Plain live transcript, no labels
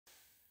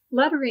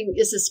Lettering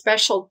is a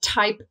special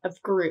type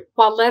of group.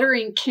 While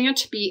lettering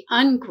can't be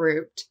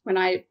ungrouped, when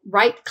I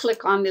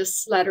right-click on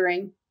this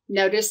lettering,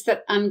 notice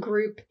that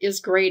ungroup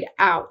is grayed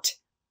out.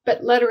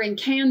 But lettering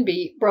can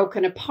be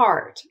broken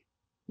apart.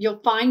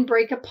 You'll find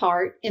Break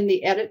Apart in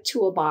the Edit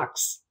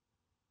toolbox.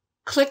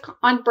 Click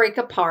on Break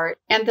Apart,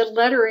 and the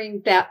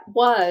lettering that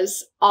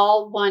was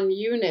all one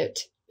unit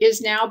is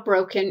now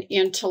broken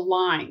into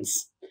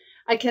lines.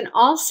 I can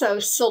also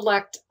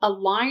select a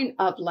line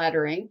of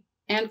lettering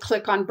and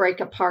click on Break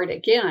Apart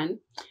again,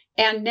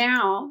 and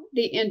now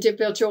the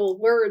individual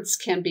words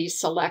can be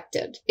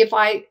selected. If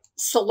I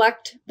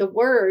select the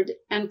word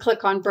and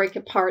click on Break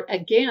Apart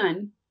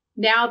again,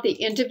 now the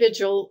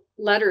individual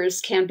letters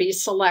can be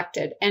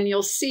selected, and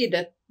you'll see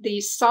that the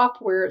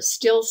software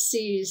still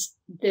sees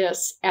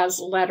this as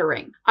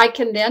lettering. I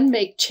can then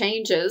make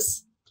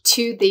changes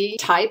to the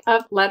type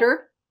of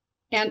letter,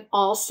 and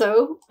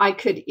also I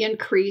could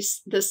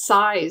increase the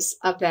size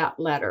of that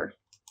letter.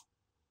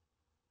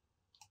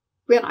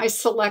 When I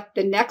select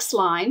the next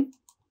line,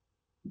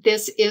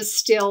 this is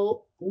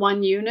still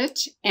one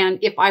unit, and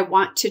if I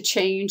want to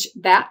change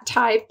that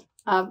type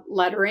of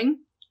lettering,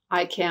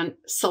 I can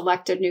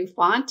select a new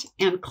font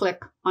and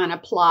click on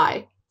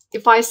Apply.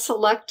 If I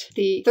select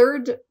the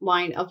third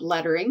line of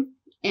lettering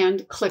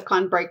and click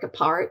on Break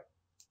Apart,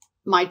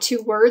 my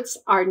two words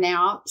are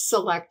now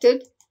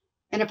selected.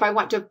 And if I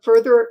want to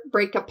further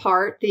break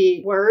apart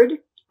the word,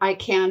 I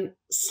can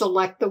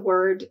select the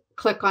word,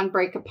 click on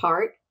Break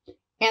Apart,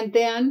 and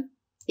then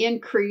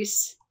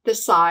increase the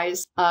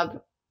size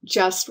of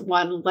just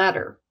one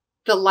letter.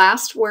 The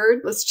last word,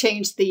 let's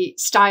change the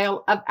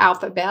style of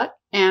alphabet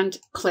and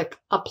click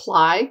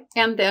Apply,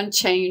 and then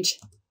change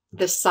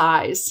the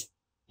size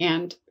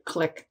and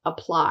click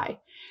Apply.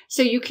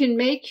 So you can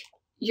make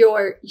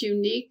your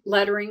unique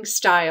lettering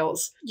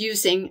styles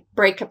using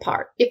Break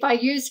Apart. If I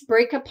use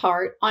Break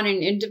Apart on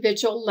an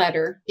individual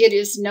letter, it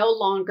is no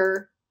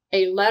longer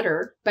a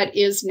letter, but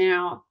is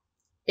now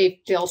a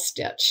fill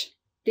stitch.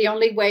 The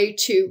only way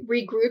to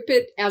regroup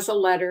it as a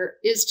letter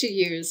is to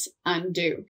use Undo.